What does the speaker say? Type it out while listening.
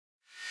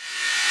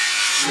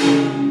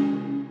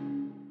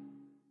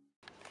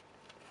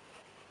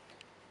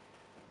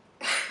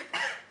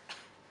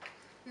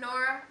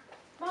Nora,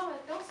 Mama,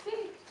 don't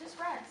speak. Just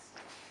rest.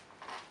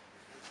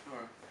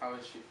 Nora, how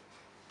is she?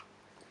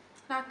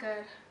 Not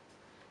good.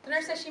 The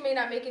nurse says she may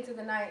not make it to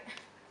the night.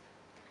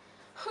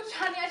 Oh,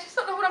 Johnny, I just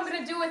don't know what I'm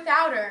going to do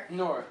without her.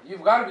 Nora,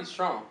 you've got to be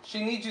strong.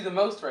 She needs you the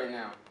most right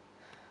now.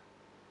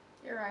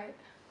 You're right.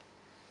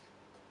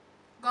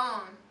 Go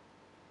on.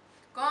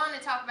 Go on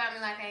and talk about me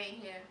like I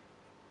ain't here.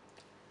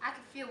 I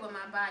can feel what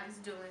my body's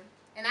doing.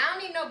 And I don't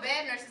need no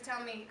bad nurse to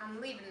tell me I'm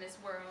leaving this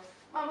world.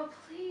 Mama,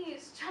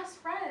 please, just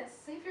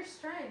rest. Save your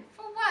strength.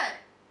 For what?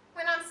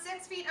 When I'm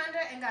 6 feet under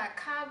and got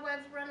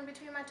cobwebs running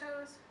between my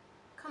toes?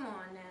 Come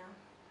on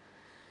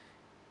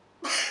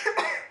now.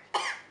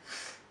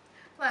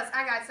 Plus,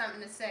 I got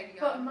something to say to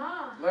y'all. But,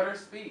 Mom. Let her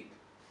speak.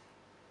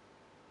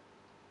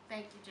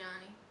 Thank you,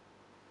 Johnny.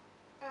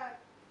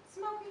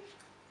 Smokey.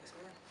 Yes,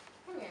 ma'am.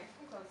 Come here.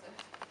 Come closer.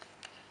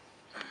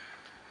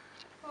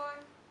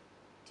 Boy,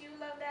 do you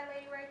love that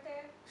lady right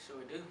there?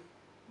 Sure do.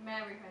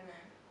 Marry her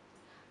then.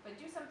 But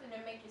do something to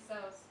make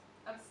yourselves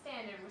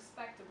upstanding,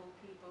 respectable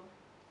people.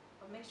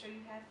 But make sure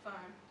you have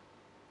fun.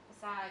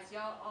 Besides,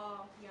 y'all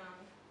all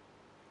young.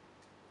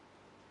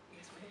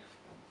 Yes, ma'am.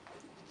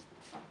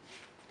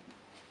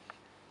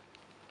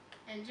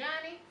 And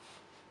Johnny,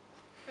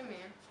 come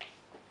here.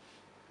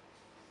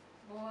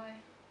 Boy,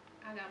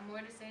 I got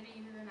more to say to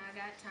you than I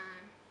got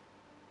time.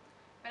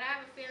 But I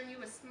have a feeling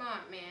you a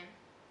smart man.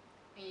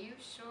 And you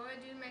sure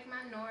do make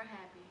my Nora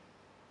happy.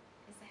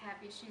 It's the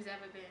happiest she's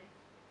ever been.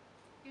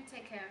 You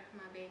take care of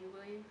my baby,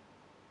 will you?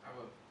 I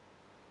will.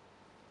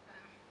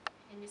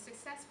 And you're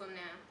successful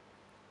now,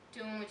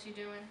 doing what you're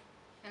doing.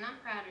 And I'm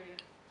proud of you.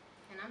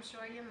 And I'm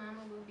sure your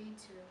mama will be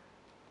too.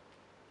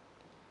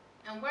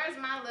 And where's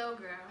my little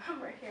girl?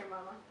 I'm right here,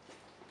 Mama.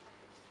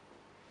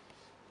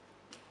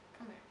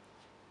 Come here.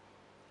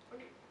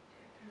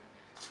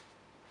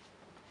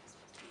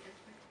 Supposed to be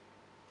intimate.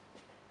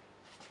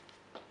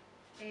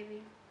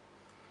 Baby,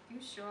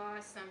 you sure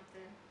are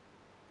something.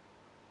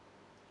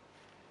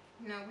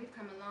 No, we've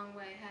come a long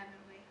way,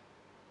 haven't we?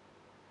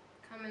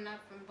 Coming up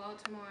from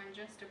Baltimore in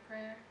just a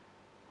prayer.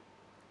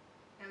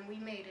 And we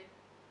made it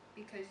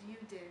because you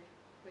did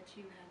what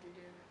you had to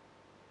do.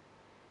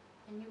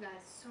 And you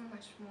got so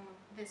much more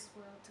of this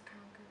world to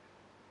conquer.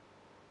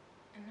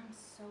 And I'm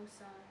so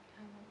sorry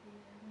I won't be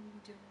there when you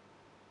do it.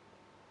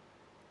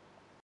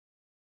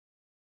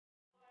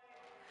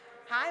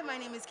 Hi, my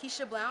name is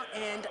Keisha Blount,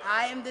 and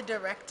I am the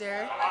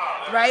director,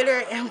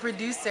 writer, and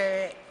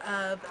producer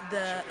of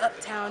the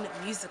Uptown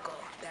musical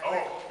that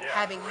we're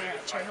having here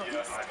at Cherry Hill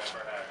East.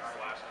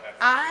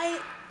 I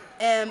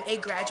am a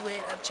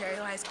graduate of Cherry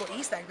Hill High School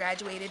East. I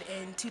graduated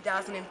in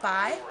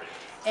 2005,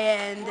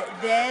 and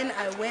then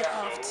I went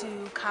off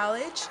to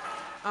college,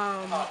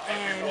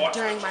 and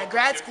during my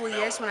grad school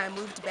years, when I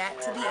moved back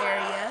to the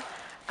area,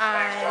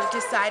 I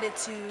decided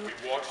to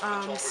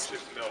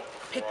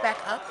pick back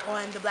up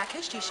on the Black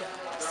History Show.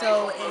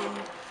 So in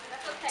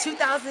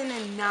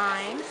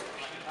 2009,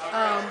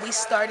 we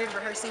started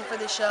rehearsing for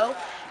the show,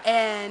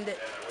 and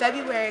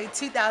February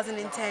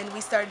 2010,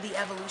 we started The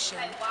Evolution,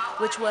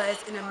 which was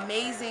an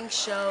amazing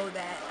show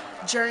that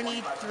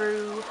journeyed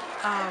through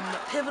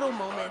pivotal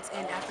moments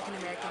in African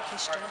American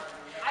history.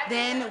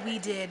 Then we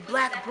did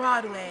Black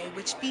Broadway,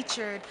 which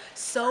featured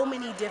so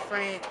many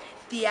different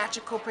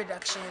theatrical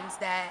productions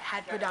that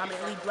had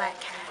predominantly black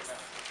casts.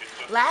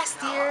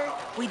 Last year,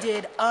 we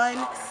did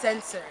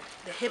Uncensored,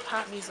 the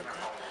hip-hop musical,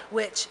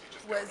 which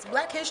was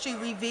Black history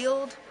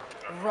revealed,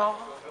 raw,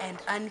 and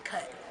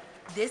uncut.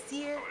 This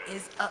year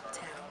is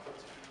Uptown.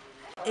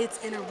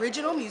 It's an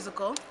original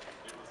musical,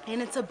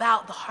 and it's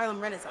about the Harlem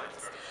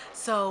Renaissance.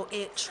 So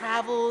it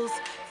travels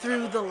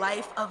through the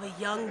life of a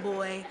young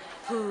boy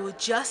who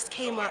just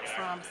came up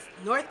from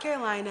North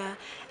Carolina,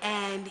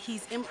 and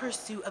he's in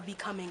pursuit of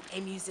becoming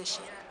a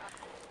musician.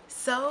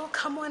 So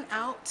come on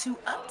out to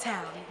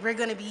Uptown. We're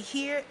gonna be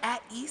here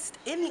at East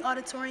in the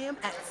auditorium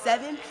at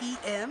 7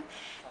 p.m.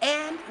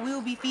 and we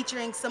will be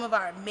featuring some of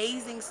our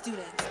amazing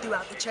students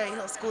throughout the Cherry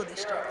Hill School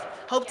District.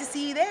 Hope to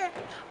see you there.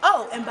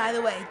 Oh, and by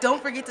the way,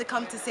 don't forget to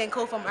come to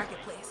Sankofa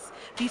Marketplace.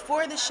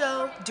 Before the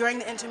show, during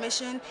the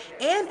intermission,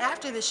 and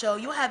after the show,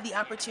 you'll have the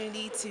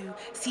opportunity to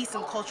see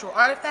some cultural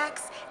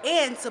artifacts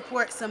and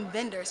support some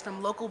vendors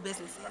from local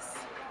businesses.